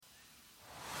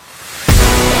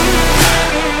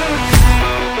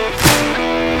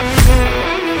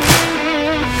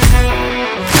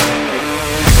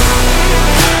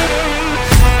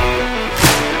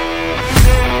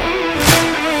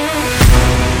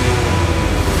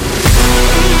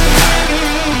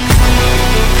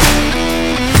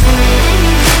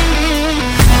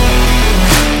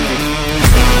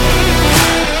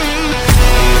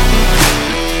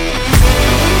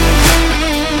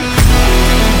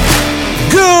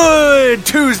Good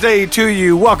Tuesday to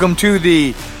you. Welcome to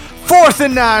the 4th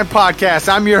and 9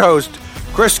 podcast. I'm your host,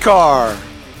 Chris Carr.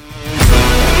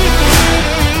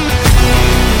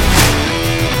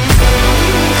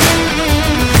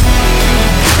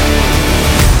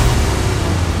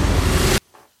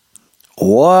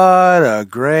 What a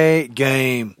great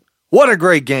game. What a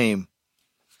great game.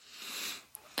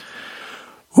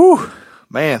 Whew,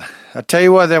 man. I tell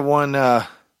you what, that one, it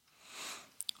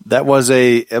was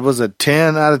a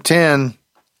 10 out of 10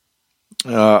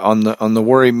 on the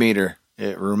worry meter.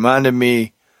 It reminded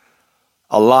me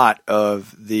a lot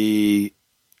of the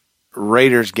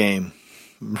Raiders game.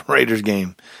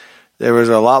 There was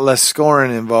a lot less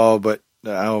scoring involved, but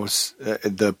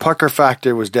the pucker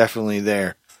factor was definitely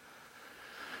there.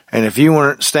 And if you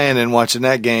weren't standing watching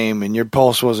that game and your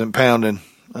pulse wasn't pounding,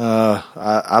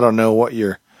 I don't know what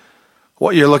you're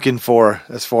looking for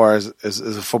as far as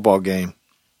a football game.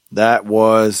 That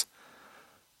was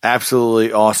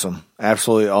absolutely awesome.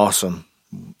 Absolutely awesome.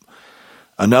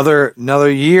 Another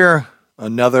year,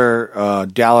 another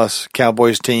Dallas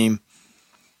Cowboys team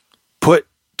put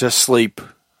to sleep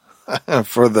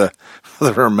for the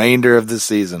remainder of the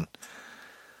season.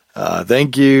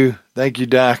 Thank you,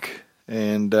 DAK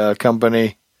and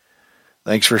company.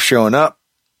 Thanks for showing up.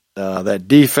 That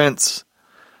defense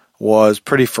was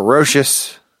pretty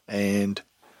ferocious, and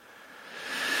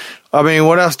I mean,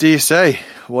 what else do you say?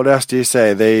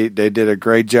 They did a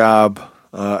great job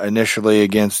initially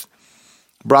against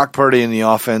Brock Purdy in the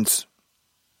offense.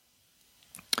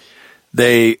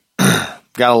 They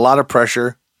got a lot of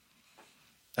pressure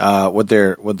with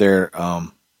their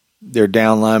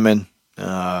down linemen,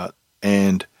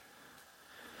 and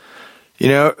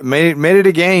made it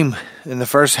a game in the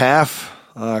first half,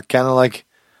 kind of like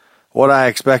what I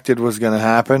expected was going to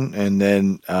happen, and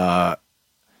then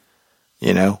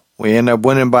we end up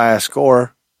winning by a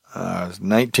score,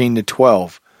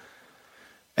 19-12.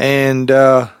 And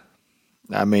I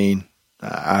mean,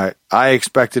 I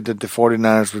expected that the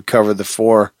 49ers would cover the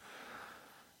 4.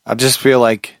 I just feel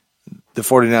like the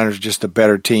 49ers are just a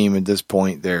better team at this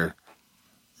point. They're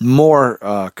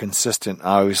more consistent,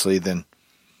 obviously, than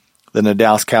the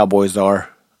Dallas Cowboys are.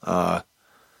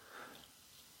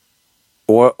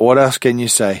 What else can you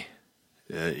say?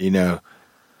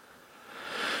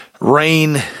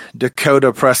 Rain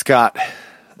Dakota Prescott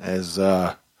has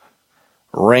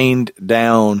rained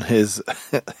down his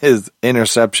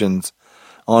interceptions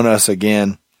on us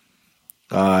again.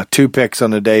 2 picks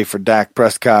on the day for Dak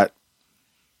Prescott.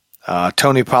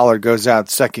 Tony Pollard goes out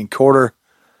second quarter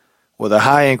with a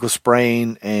high ankle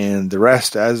sprain, and the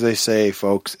rest, as they say,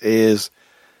 folks, is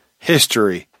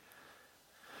history.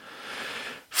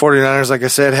 49ers, like I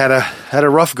said, had a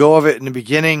rough go of it in the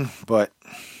beginning, but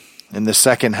in the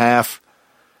second half,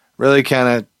 really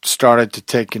kind of started to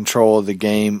take control of the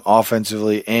game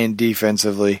offensively and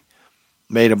defensively.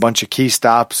 Made a bunch of key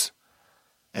stops,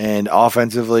 and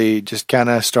offensively just kind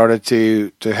of started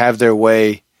to have their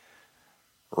way.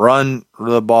 Run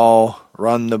the ball,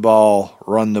 and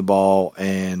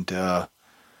that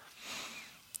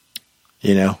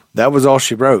was all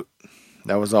she wrote.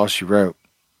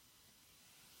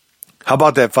 How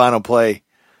about that final play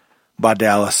by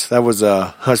Dallas? That was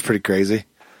pretty crazy.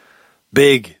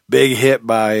 Big hit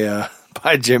by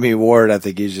Jimmy Ward. I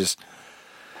think he just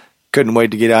couldn't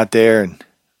wait to get out there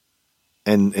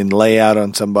and lay out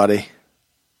on somebody.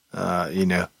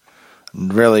 Really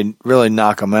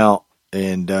knock him out,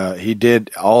 and he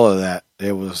did all of that.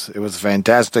 It was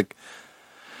fantastic,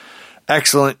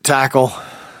 excellent tackle,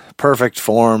 perfect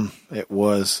form. It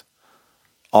was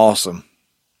awesome.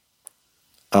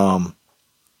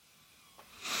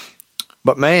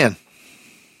 But man,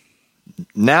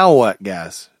 now what,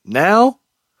 guys? Now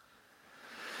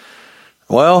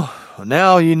you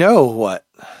know what.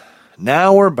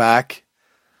 Now we're back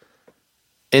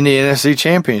in the NFC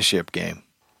Championship game,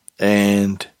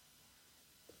 and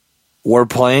we're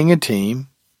playing a team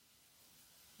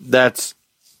that's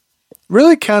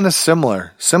really kind of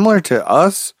similar to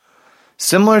us,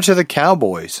 similar to the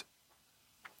Cowboys.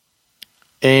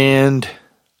 And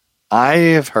I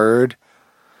have heard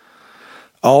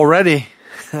already,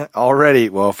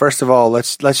 well, first of all,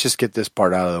 let's just get this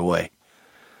part out of the way.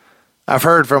 I've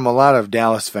heard from a lot of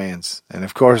Dallas fans, and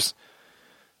of course,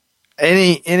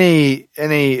 any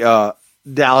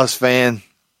Dallas fan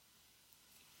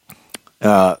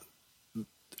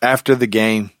after the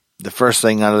game, the first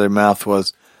thing out of their mouth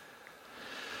was,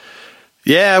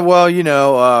 "Yeah, well,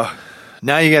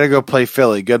 now you got to go play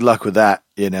Philly. Good luck with that."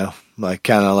 I'm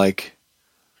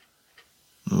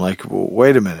like, well,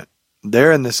 wait a minute.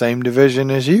 They're in the same division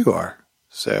as you are.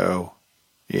 So,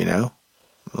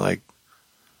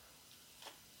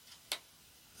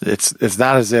 It's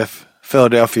not as if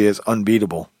Philadelphia is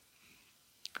unbeatable.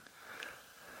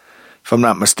 If I'm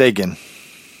not mistaken,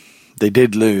 they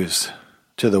did lose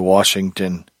to the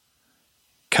Washington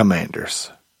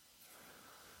Commanders.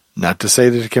 Not to say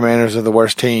that the Commanders are the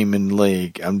worst team in the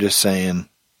league. I'm just saying,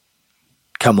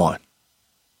 come on.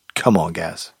 Come on,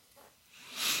 guys.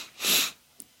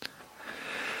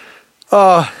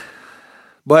 But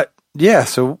yeah,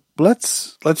 so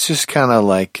let's just kind of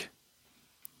let's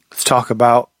talk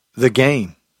about the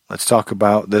game. Let's talk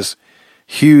about this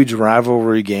huge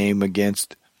rivalry game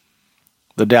against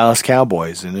the Dallas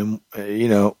Cowboys, and then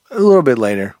a little bit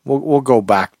later we'll go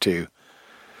back to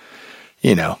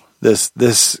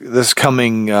this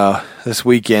coming this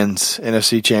weekend's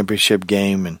NFC Championship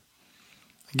game, and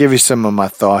give you some of my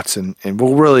thoughts, and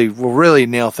we'll really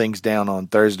nail things down on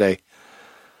Thursday.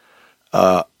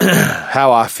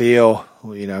 How I feel,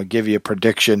 give you a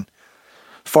prediction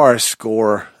as far as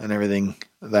score and everything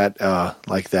that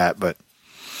like that. But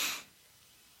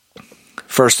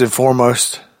first and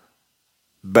foremost,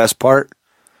 best part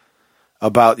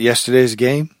about yesterday's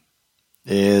game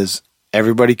is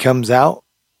everybody comes out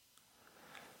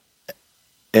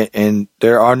and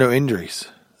there are no injuries.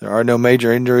 There are no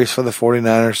major injuries for the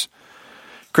 49ers.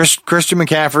 Christian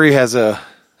McCaffrey has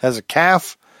a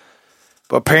calf,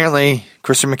 but apparently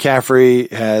Christian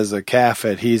McCaffrey has a calf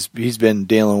that he's been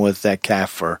dealing with that calf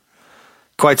for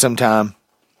quite some time.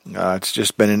 It's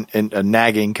just been a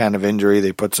nagging kind of injury.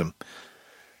 They put some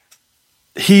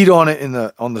heat on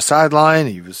it on the sideline.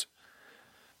 He was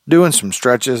doing some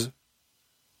stretches,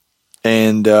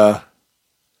 and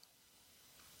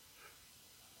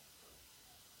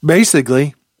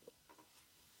basically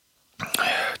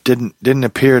didn't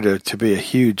appear to be a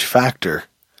huge factor.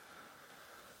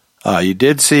 You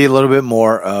did see a little bit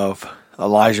more of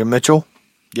Elijah Mitchell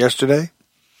yesterday,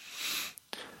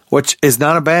 which is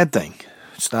not a bad thing.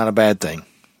 It's not a bad thing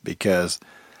because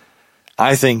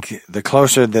I think the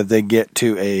closer that they get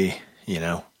to a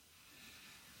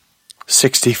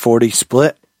 60-40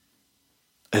 split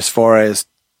as far as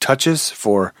touches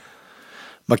for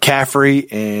McCaffrey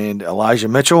and Elijah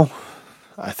Mitchell,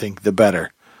 I think the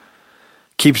better.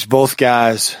 Keeps both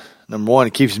guys, number one,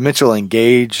 it keeps Mitchell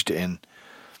engaged and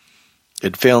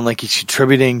feeling like he's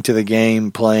contributing to the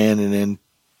game plan, and then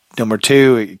number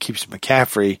two, it keeps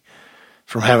McCaffrey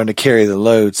from having to carry the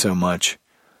load so much.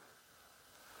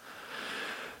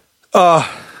 I'm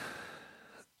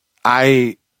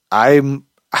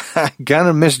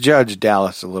gonna misjudge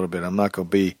Dallas a little bit. I'm not gonna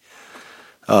be,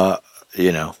 I'm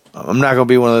not gonna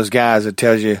be one of those guys that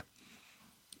tells you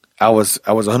I was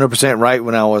 100% right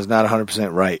when I was not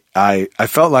 100% right. I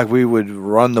felt like we would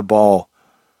run the ball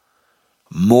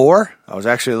more. I was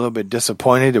actually a little bit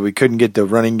disappointed that we couldn't get the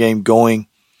running game going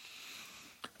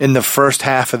in the first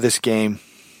half of this game,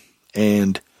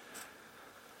 and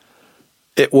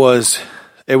it was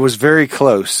very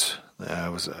close.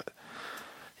 It was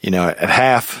at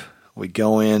half we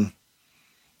go in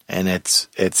and it's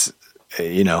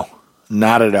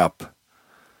knotted up,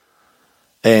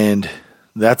 and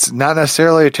that's not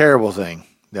necessarily a terrible thing.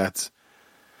 That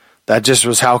just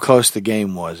was how close the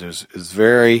game was. It was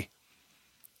very,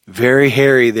 very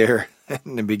hairy there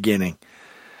in the beginning.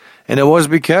 And it was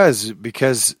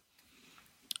because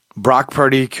Brock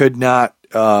Purdy could not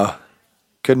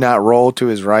roll to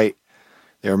his right.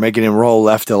 They were making him roll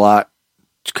left a lot,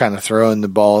 kind of throwing the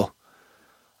ball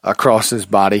across his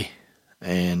body,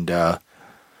 and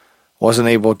wasn't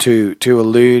able to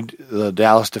elude the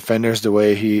Dallas defenders the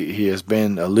way he has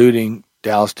been eluding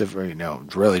Dallas,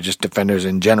 really just defenders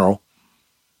in general.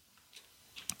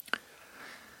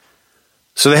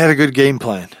 So they had a good game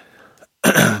plan.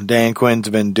 Dan Quinn's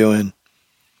been doing,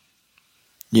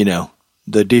 the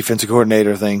defensive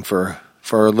coordinator thing for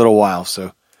a little while,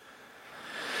 so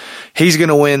he's going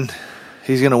to win.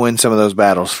 He's going to win some of those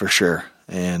battles for sure.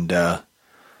 And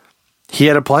he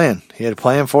had a plan. He had a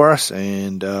plan for us,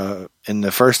 and in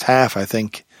the first half, I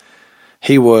think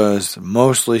he was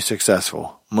mostly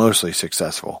successful.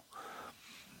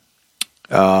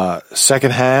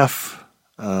 Second half,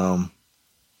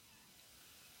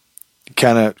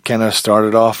 kind of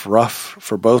started off rough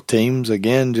for both teams.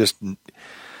 Again, just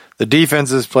the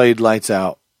defenses played lights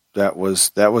out. That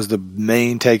was the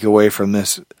main takeaway from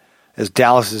this, as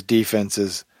Dallas's defense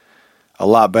is a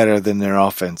lot better than their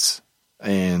offense.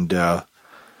 And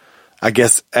I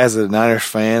guess as a Niners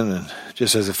fan and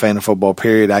just as a fan of football,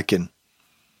 period, I can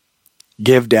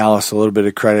give Dallas a little bit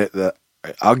of credit. That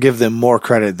I'll give them more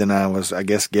credit than I was, I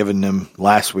guess, giving them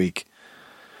last week.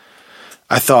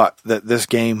 I thought that this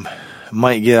game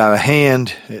might get out of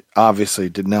hand. It obviously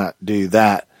did not do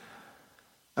that.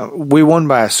 We won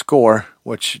by a score,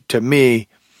 which to me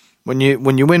When you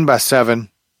win by 7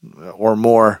 or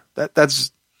more,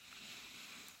 that's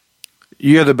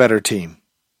you're the better team.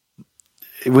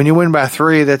 When you win by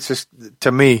 3, that's just,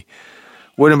 to me,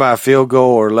 winning by a field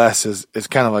goal or less is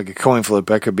kind of like a coin flip.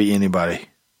 That could be anybody.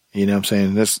 You know what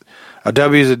I'm saying? A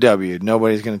W is a W.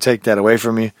 Nobody's going to take that away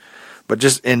from you. But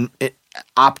just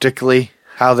optically,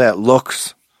 how that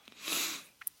looks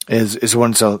is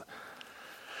when it's a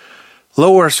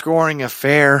lower scoring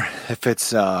affair. If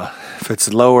it's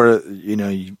lower,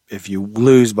 if you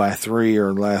lose by 3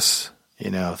 or less,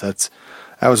 that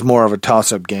was more of a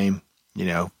toss-up game.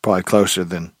 Probably closer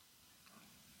than,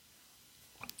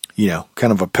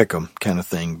 kind of a pick 'em kind of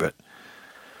thing. But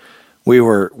we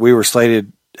were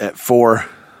slated at 4,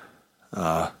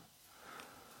 4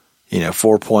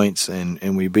 points,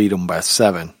 and we beat them by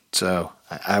 7. So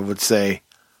I would say,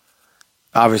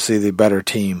 obviously, the better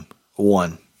team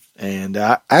won. And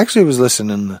I actually was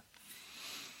listening.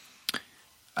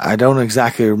 I don't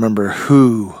exactly remember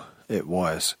who it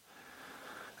was.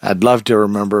 I'd love to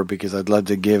remember because I'd love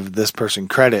to give this person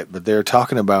credit, but they're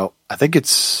talking about, I think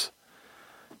it's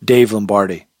Dave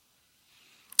Lombardi.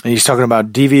 And he's talking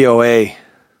about DVOA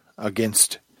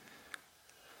against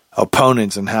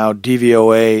opponents and how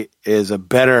DVOA is a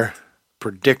better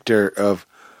predictor of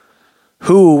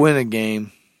who will win a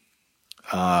game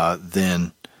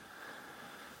than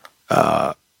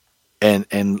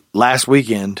and last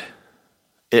weekend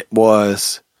it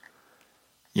was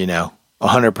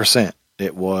 100%.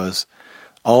 It was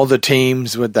all the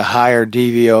teams with the higher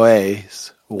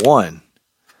DVOAs won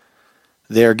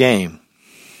their game.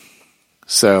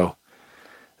 So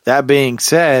that being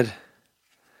said,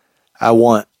 I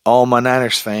want all my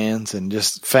Niners fans and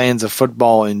just fans of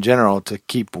football in general to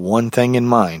keep one thing in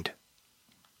mind.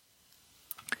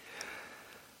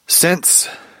 Since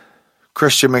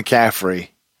Christian McCaffrey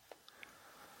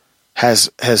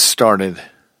has started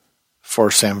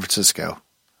for San Francisco,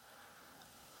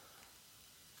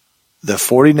 the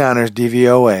 49ers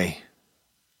DVOA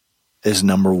is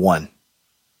number 1.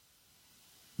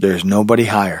 There's nobody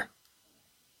higher.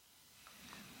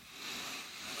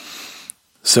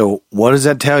 So what does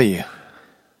that tell you?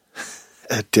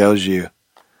 It tells you,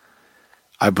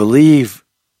 I believe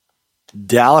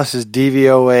Dallas's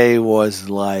DVOA was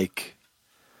like,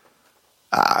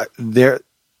 I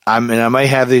may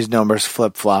have these numbers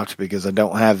flip-flopped because I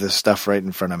don't have this stuff right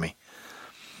in front of me.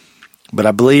 But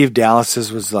I believe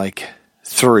Dallas's was like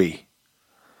 3.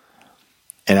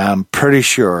 And I'm pretty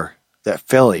sure that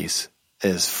Philly's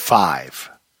is 5.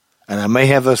 And I may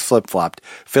have those flip-flopped.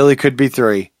 Philly could be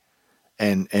 3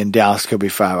 and Dallas could be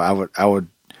 5. I would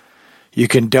you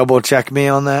can double check me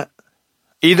on that.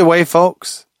 Either way,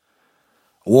 folks,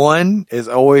 1 is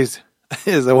always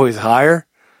higher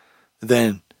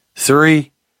than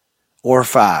 3 or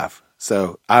 5.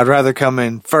 So I'd rather come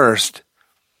in first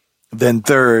than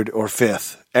 3rd or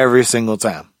 5th every single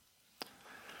time.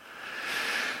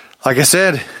 Like I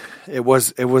said, it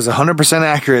was 100%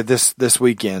 accurate this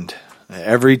weekend.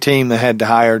 Every team that had the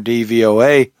higher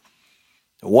DVOA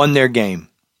won their game.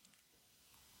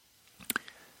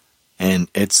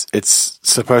 And it's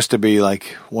supposed to be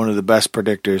like one of the best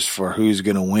predictors for who's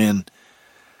going to win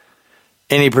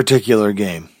any particular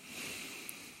game.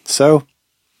 So,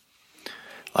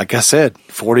 like I said,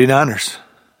 49ers,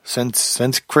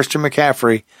 since Christian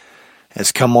McCaffrey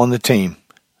has come on the team,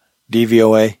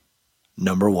 DVOA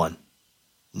number 1.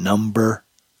 Number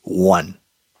 1.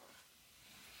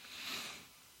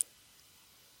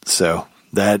 So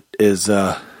that is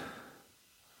and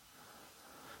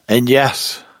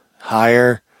yes,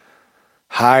 higher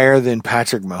than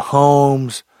Patrick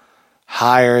Mahomes,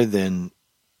 higher than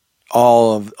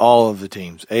all of the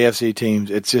teams, AFC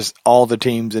teams. It's just all the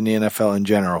teams in the NFL in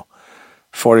general.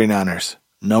 49ers,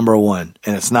 number 1,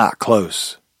 and it's not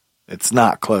close. It's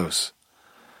not close.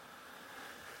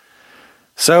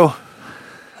 So,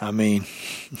 I mean,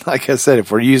 like I said,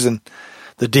 if we're using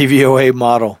the DVOA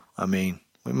model, I mean,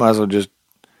 we might as well just,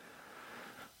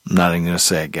 I'm not even going to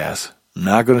say it, guys. I'm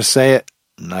not going to say it.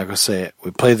 I'm not going to say it.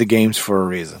 We play the games for a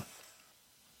reason.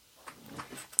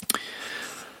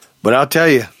 But I'll tell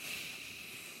you,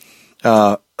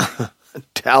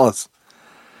 Dallas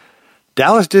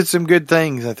did some good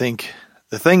things. I think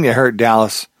the thing that hurt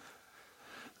Dallas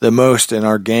the most in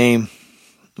our game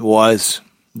was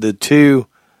the two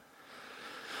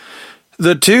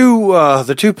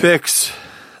picks.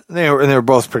 They were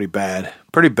both pretty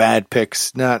bad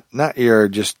picks. Not your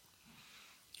just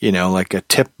like a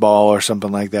tip ball or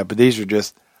something like that. But these were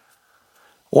just,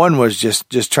 one was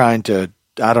just trying to,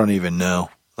 I don't even know,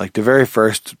 like the very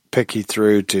first pick he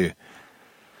threw to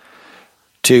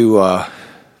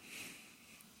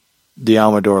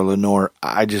Diamador Lenore,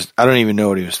 I don't even know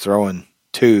what he was throwing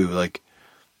to. Like,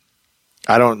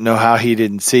 I don't know how he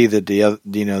didn't see that the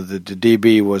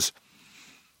DB was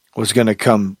going to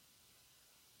come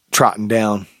trotting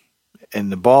down,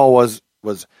 and the ball was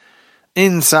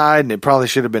inside, and it probably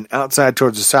should have been outside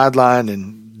towards the sideline,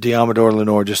 and Diamador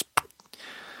Lenore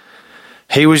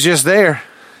he was just there.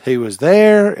 He was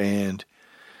there, and,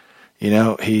 he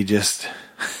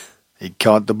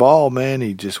caught the ball, man.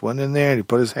 He just went in there and he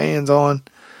put his hands on,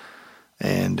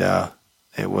 and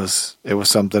it was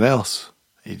something else.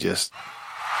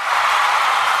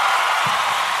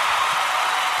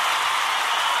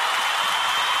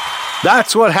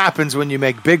 That's what happens when you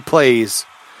make big plays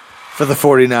for the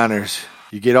 49ers.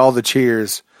 You get all the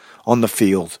cheers on the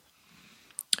field.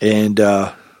 And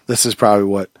this is probably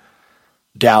what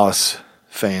Dallas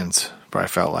fans probably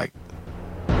felt like.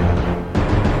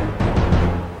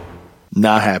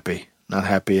 Not happy. Not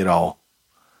happy at all.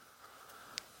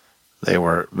 They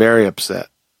were very upset.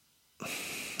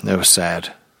 It was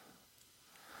sad.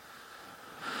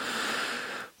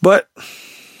 But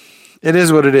it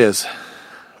is what it is,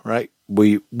 right?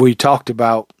 We talked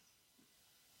about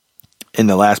in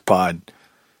the last pod,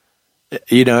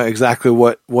 exactly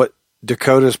what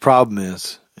Dakota's problem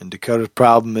is. And Dakota's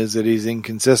problem is that he's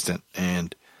inconsistent.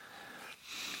 And,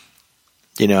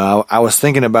 I was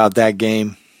thinking about that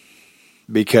game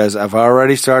because I've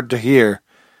already started to hear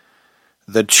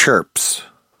the chirps.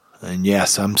 And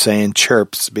yes, I'm saying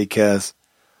chirps because,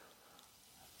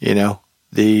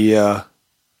 the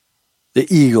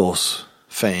Eagles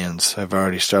fans have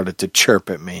already started to chirp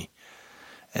at me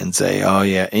and say, oh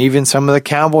yeah, even some of the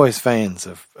Cowboys fans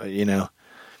have,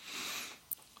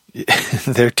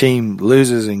 their team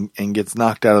loses and gets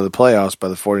knocked out of the playoffs by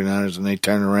the 49ers, and they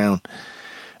turn around.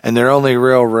 And their only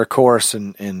real recourse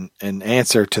and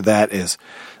answer to that is,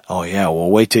 oh yeah,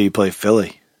 well, wait till you play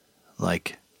Philly.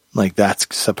 Like that's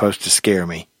supposed to scare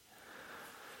me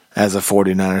as a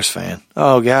 49ers fan.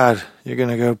 Oh God, you're going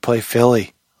to go play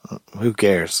Philly. Who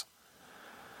cares?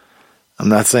 I'm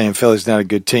not saying Philly's not a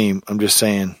good team. I'm just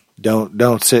saying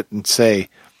don't sit and say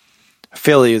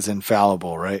Philly is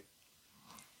infallible, right?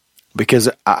 Because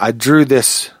I drew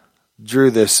this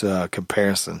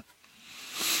comparison.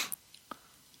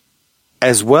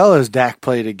 As well as Dak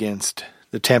played against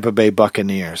the Tampa Bay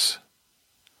Buccaneers,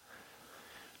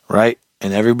 right?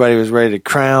 And everybody was ready to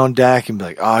crown Dak and be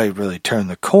like, oh, he really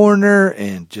turned the corner,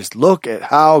 and just look at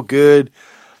how good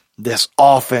this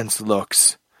offense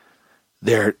looks.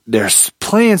 They're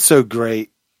playing so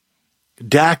great.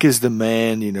 Dak is the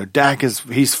man.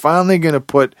 He's finally going to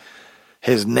put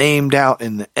his name out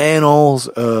in the annals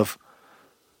of,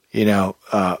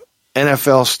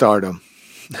 NFL stardom.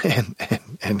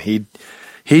 And he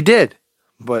did,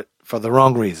 but for the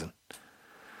wrong reason.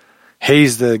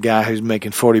 He's the guy who's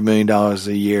making $40 million a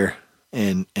year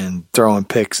and throwing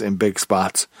picks in big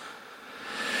spots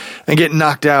and getting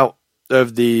knocked out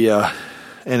of the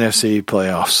NFC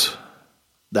playoffs.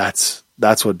 That's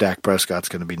what Dak Prescott's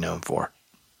going to be known for.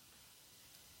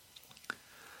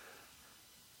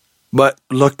 But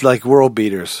looked like world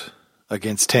beaters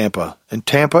against Tampa. And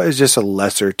Tampa is just a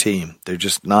lesser team. They're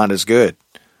just not as good.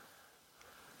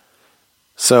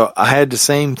 So I had the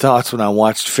same thoughts when I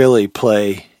watched Philly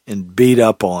play and beat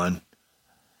up on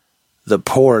the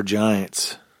poor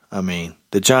Giants. I mean,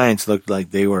 the Giants looked like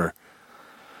they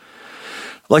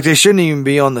shouldn't even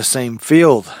be on the same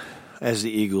field as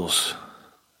the Eagles.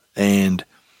 And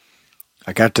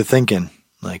I got to thinking,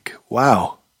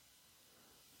 wow,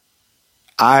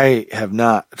 I have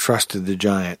not trusted the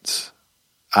Giants.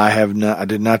 I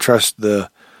did not trust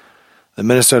the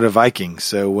Minnesota Vikings.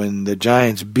 So when the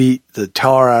Giants beat the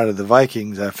tar out of the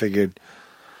Vikings, I figured,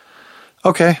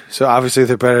 okay, so obviously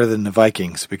they're better than the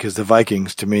Vikings, because the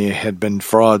Vikings, to me, had been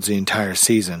frauds the entire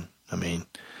season. I mean,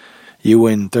 you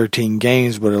win 13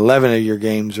 games, but 11 of your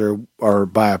games are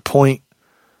by a point,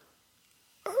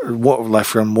 like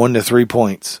from 1 to 3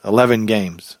 points. 11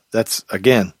 games. That's,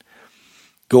 again,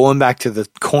 going back to the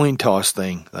coin toss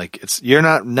thing. You're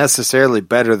not necessarily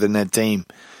better than that team.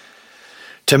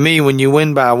 To me, when you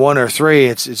win by 1 or 3,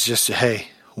 it's just, hey,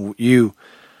 you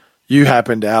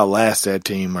happen to outlast that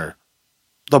team, or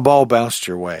the ball bounced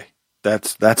your way.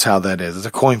 That's how that is. It's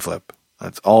a coin flip.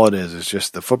 That's all it is. It's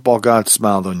just the football god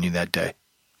smiled on you that day.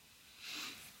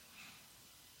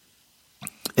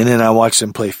 And then I watched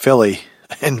them play Philly,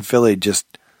 and Philly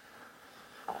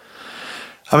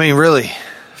really,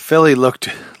 Philly looked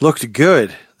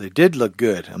good. They did look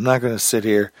good. I'm not going to sit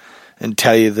here and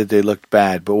tell you that they looked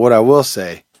bad, but what I will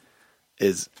say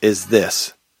is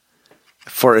this.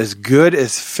 For as good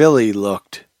as Philly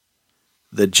looked,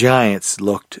 the Giants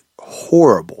looked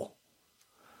horrible.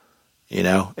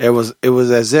 It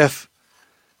was as if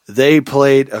they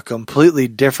played a completely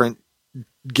different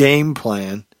game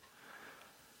plan.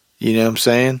 You know what I'm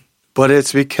saying? But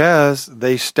it's because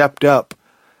they stepped up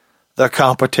the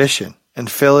competition. And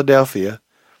Philadelphia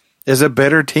is a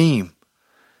better team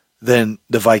than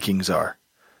the Vikings are.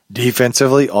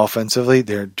 Defensively, offensively,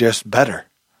 they're just better.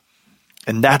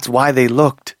 And that's why they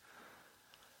looked,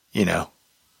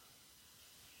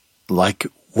 like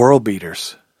world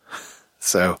beaters.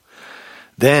 So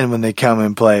then when they come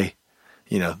and play,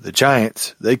 the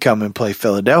Giants, they come and play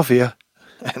Philadelphia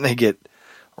and they get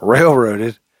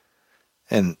railroaded.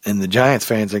 And the Giants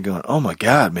fans are going, oh my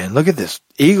God, man, look at this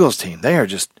Eagles team. They're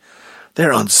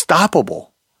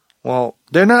unstoppable. Well,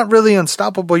 they're not really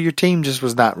unstoppable. Your team just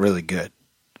was not really good.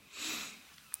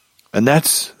 And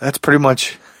that's pretty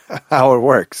much how it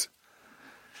works.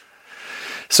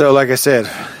 So like I said,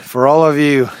 for all of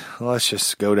you, let's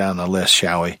just go down the list,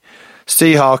 shall we?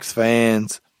 Seahawks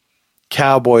fans,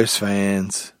 Cowboys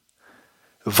fans,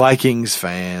 Vikings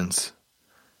fans,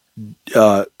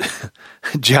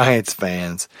 Giants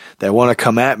fans that want to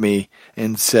come at me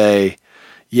and say,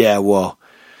 yeah, well,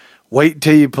 wait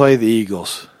until you play the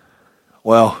Eagles.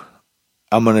 Well,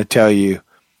 I'm going to tell you,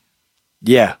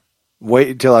 yeah, wait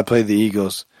until I play the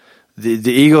Eagles.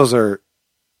 The Eagles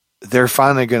they're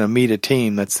finally going to meet a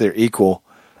team that's their equal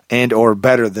and or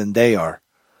better than they are.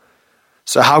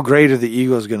 So how great are the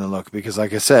Eagles going to look? Because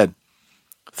like I said,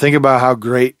 think about how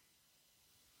great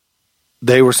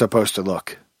they were supposed to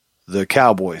look. The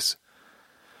Cowboys.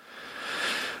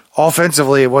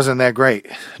 Offensively, it wasn't that great.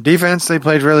 Defense, they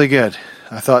played really good.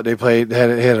 I thought they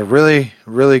had a really,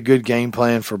 really good game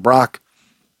plan for Brock.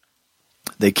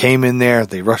 They came in there,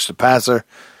 they rushed the passer.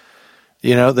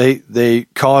 They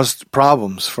caused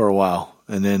problems for a while.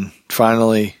 And then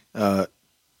finally, Kyle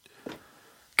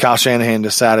Shanahan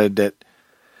decided that,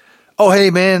 oh,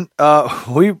 hey, man,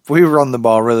 we run the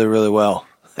ball really, really well.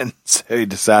 And so he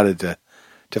decided to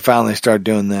finally start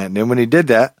doing that. And then when he did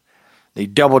that, he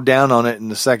doubled down on it in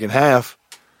the second half.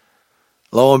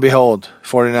 Lo and behold,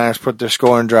 49ers put their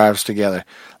scoring drives together.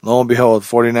 Lo and behold,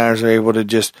 49ers are able to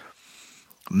just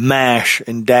mash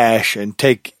and dash and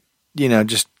take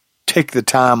the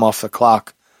time off the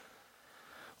clock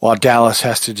while Dallas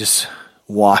has to just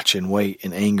watch and wait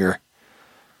in anger.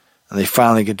 And they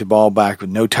finally get the ball back with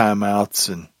no timeouts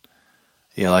and,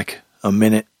 like a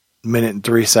minute and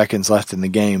 3 seconds left in the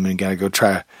game and got to go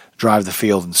try to drive the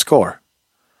field and score.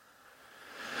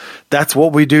 That's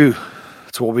what we do.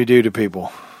 That's what we do to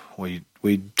people. We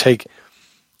take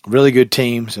really good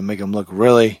teams and make them look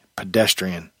really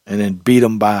pedestrian and then beat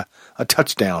them by a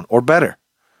touchdown or better.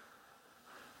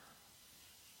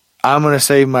 I'm going to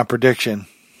save my prediction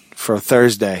for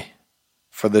Thursday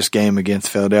for this game against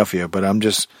Philadelphia, but I'm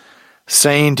just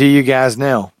saying to you guys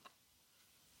now,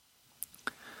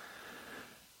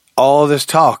 all this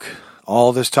talk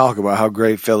about how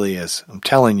great Philly is. I'm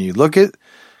telling you,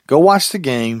 go watch the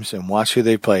games and watch who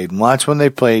they played and watch when they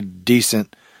played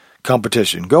decent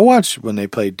competition. Go watch when they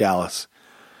played Dallas.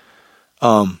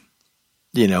 And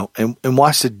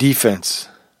watch the defense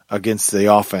against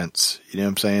the offense. You know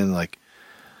what I'm saying? Like,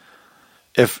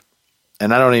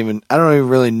 and I don't even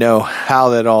really know how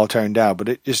that all turned out, but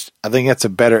I think that's a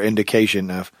better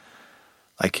indication of,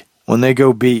 like, when they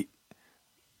go beat,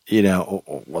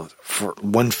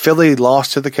 when Philly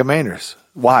lost to the Commanders.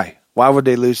 Why? Why would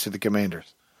they lose to the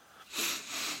Commanders?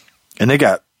 And they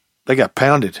got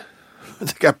pounded.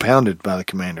 They got pounded by the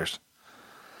Commanders.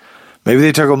 Maybe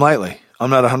they took them lightly. I'm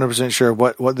not 100% sure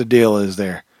what the deal is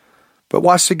there. But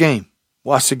watch the game.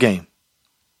 Watch the game.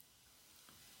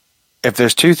 If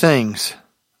there's two things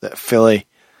that Philly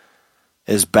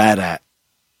is bad at,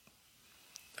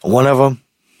 one of them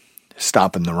is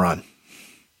stopping the run.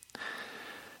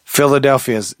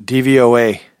 Philadelphia's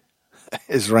DVOA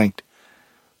is ranked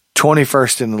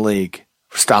 21st in the league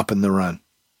for stopping the run.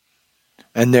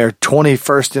 And they're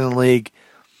 21st in the league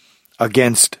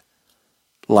against,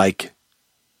 like,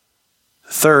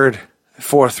 third,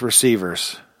 fourth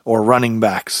receivers or running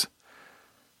backs.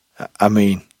 I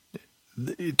mean,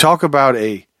 talk about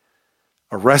a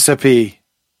recipe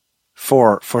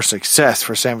for success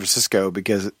for San Francisco,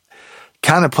 because it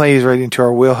kind of plays right into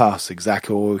our wheelhouse,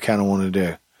 exactly what we kind of want to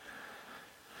do.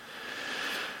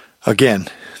 Again,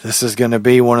 this is going to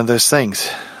be one of those things.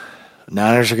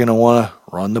 Niners are going to want to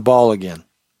run the ball again.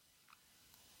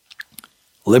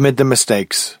 Limit the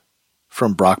mistakes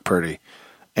from Brock Purdy.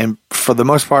 And for the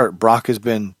most part, Brock he's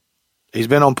been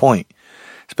on point.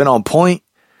 He's been on point,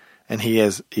 and he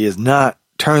has not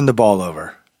turned the ball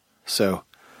over. So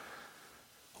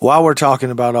while we're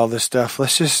talking about all this stuff,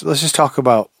 let's just talk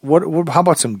about how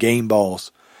about some game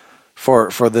balls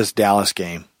for this Dallas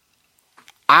game.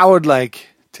 I would like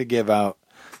to give out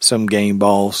some game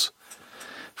balls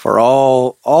for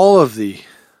all the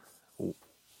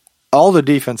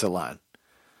defensive line,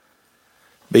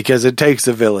 because it takes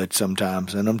a village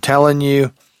sometimes. And I'm telling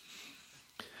you,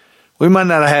 we might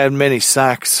not have had many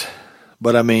sacks,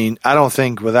 but I mean, I don't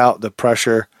think without the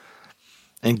pressure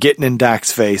and getting in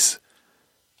Dak's face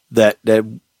that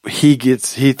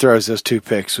he throws those 2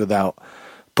 picks without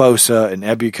Bosa and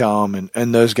Ebukam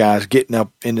and those guys getting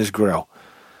up in his grill.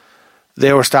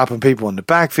 They were stopping people in the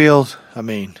backfield. I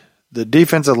mean, the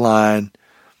defensive line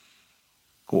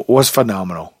was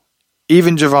phenomenal.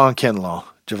 Even Javon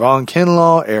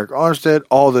Kinlaw, Eric Armstead,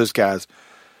 all those guys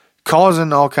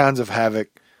causing all kinds of havoc,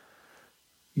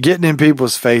 getting in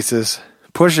people's faces,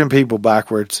 pushing people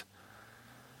backwards.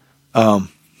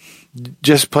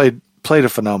 Just played a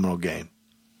phenomenal game.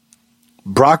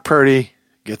 Brock Purdy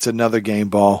gets another game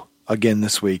ball again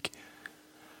this week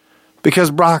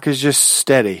because Brock is just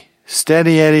steady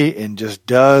Eddie, and just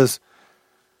does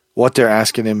what they're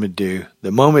asking him to do.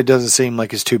 The moment doesn't seem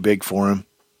like it's too big for him.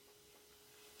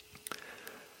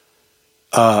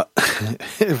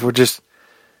 If we're just,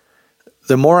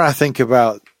 the more I think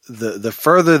about the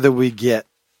further that we get,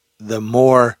 the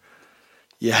more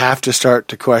you have to start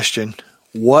to question,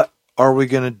 what are we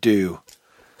going to do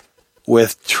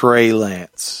with Trey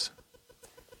Lance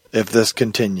if this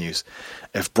continues?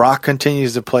 If Brock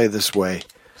continues to play this way,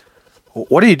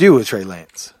 what do you do with Trey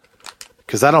Lance?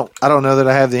 Because I don't know that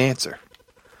I have the answer.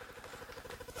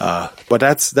 But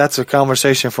that's a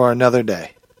conversation for another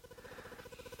day.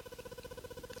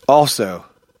 Also,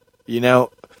 the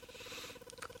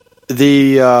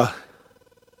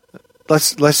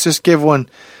let's just give one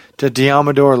to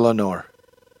Diamador Lenore,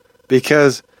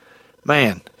 because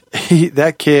man,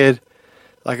 that kid,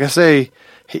 like I say,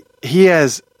 he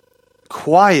has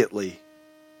quietly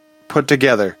put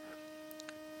together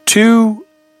 2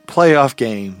 playoff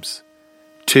games,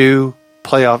 2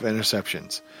 playoff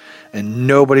interceptions, and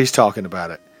nobody's talking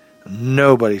about it.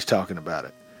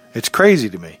 It's crazy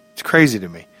to me.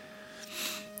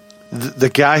 The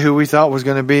guy who we thought was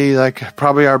going to be like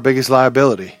probably our biggest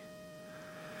liability,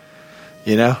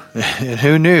 and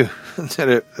who knew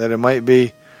that it might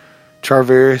be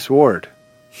Charvarius Ward.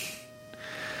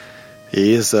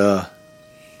 He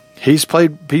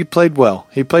played well.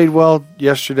 He played well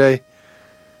yesterday.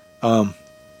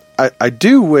 I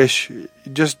do wish,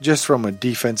 just from a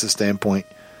defensive standpoint,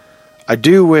 I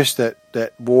do wish that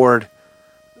Ward,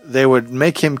 they would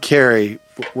make him carry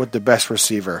with the best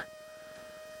receiver.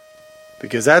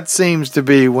 Because that seems to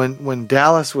be when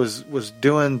Dallas was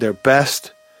doing their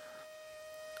best,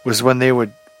 was when they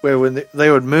would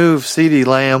move CeeDee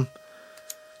Lamb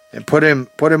and put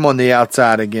him on the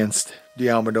outside against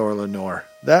Diamador Lenore.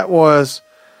 That was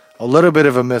a little bit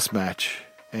of a mismatch,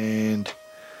 and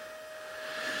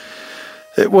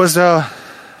it was a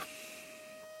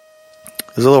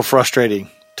little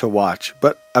frustrating to watch.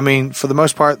 But I mean, for the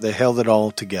most part, they held it all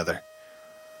together.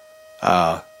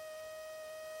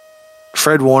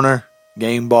 Fred Warner,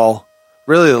 game ball,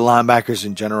 really the linebackers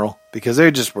in general, because they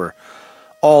just were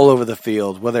all over the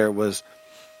field, whether it was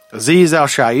Azeez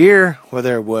Al-Shaair,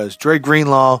 whether it was Dre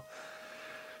Greenlaw,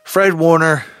 Fred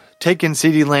Warner taking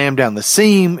CeeDee Lamb down the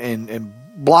seam and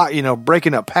block,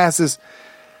 breaking up passes.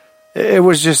 It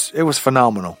was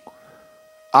phenomenal.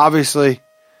 Obviously,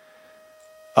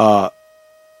 DeMeco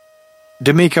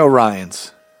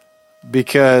Ryans,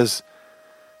 because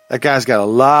that guy's got a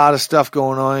lot of stuff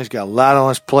going on. He's got a lot on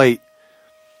his plate.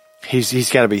 He's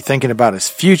got to be thinking about his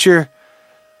future.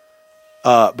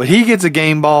 But he gets a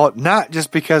game ball, not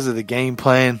just because of the game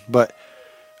plan, but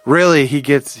really he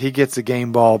gets a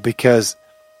game ball because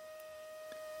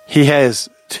he has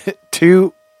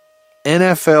 2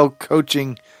 NFL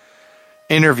coaching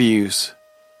interviews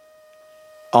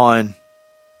on,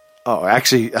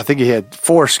 actually, I think he had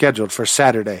 4 scheduled for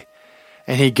Saturday.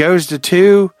 And he goes to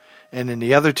 2, and then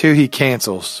the other 2 he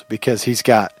cancels because he's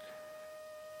got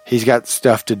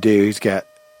stuff to do.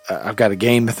 I've got a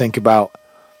game to think about.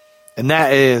 And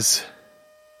that is,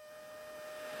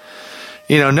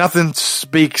 nothing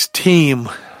speaks team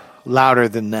louder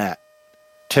than that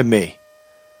to me.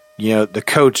 The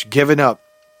coach giving up.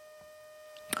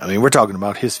 I mean, we're talking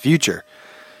about his future.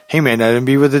 He may not even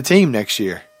be with the team next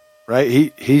year,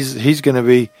 right? He's going to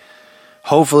be,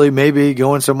 hopefully, maybe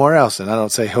going somewhere else. And I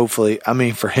don't say hopefully, I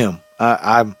mean for him.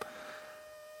 I'm,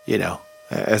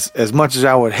 as much as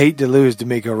I would hate to lose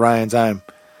DeMeco Ryans, I'm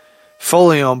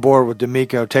fully on board with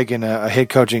DeMeco taking a head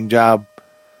coaching job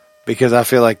because I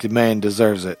feel like the man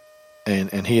deserves it.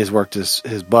 And he has worked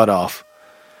his butt off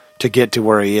to get to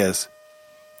where he is.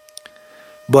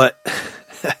 But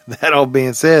that all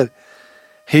being said,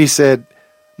 he said,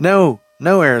 no,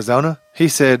 Arizona. He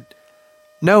said,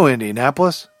 no,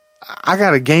 Indianapolis. I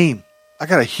got a game. I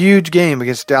got a huge game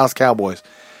against the Dallas Cowboys,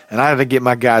 and I had to get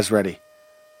my guys ready.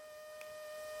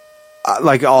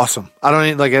 Awesome. I don't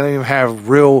even have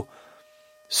real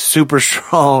super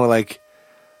strong, like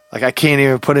I can't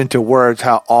even put into words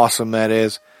how awesome that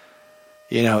is.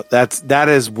 That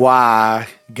is why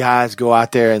guys go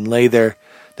out there and lay their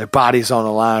bodies on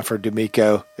the line for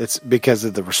D'Amico. It's because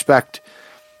of the respect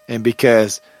and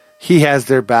because he has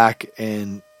their back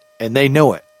and they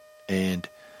know it. And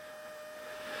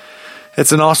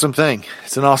it's an awesome thing.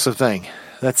 It's an awesome thing.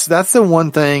 That's the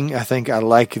one thing I think I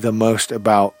like the most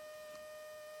about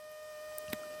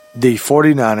the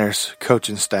 49ers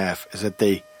coaching staff is that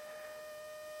they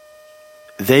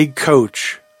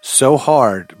coach so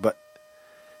hard, but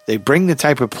they bring the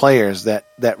type of players that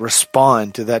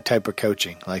respond to that type of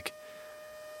coaching.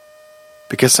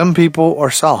 Because some people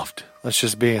are soft. Let's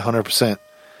just be 100%. Let's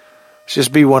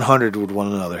just be 100 with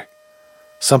one another.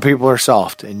 Some people are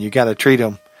soft, and you got to treat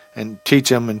them and teach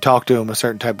them and talk to them a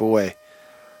certain type of way.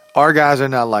 Our guys are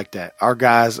not like that. Our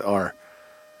guys are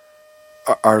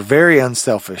very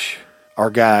unselfish. Our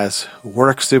guys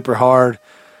work super hard.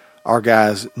 Our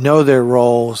guys know their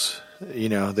roles.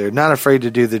 They're not afraid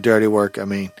to do the dirty work. I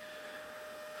mean,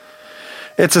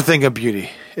 it's a thing of beauty.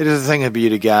 It is a thing of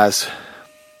beauty, guys.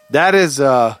 That is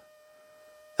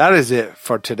it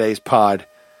for today's pod.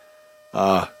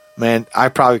 Man, I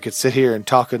probably could sit here and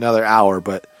talk another hour,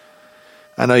 but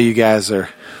I know you guys are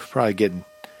probably getting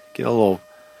a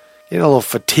little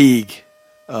fatigue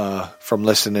from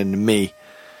listening to me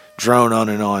drone on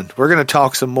and on. We're going to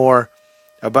talk some more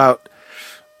about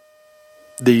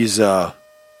these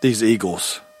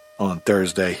Eagles on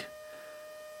Thursday.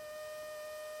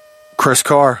 Chris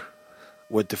Carr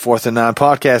with the 4th and 9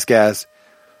 podcast, guys.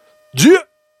 Yeah.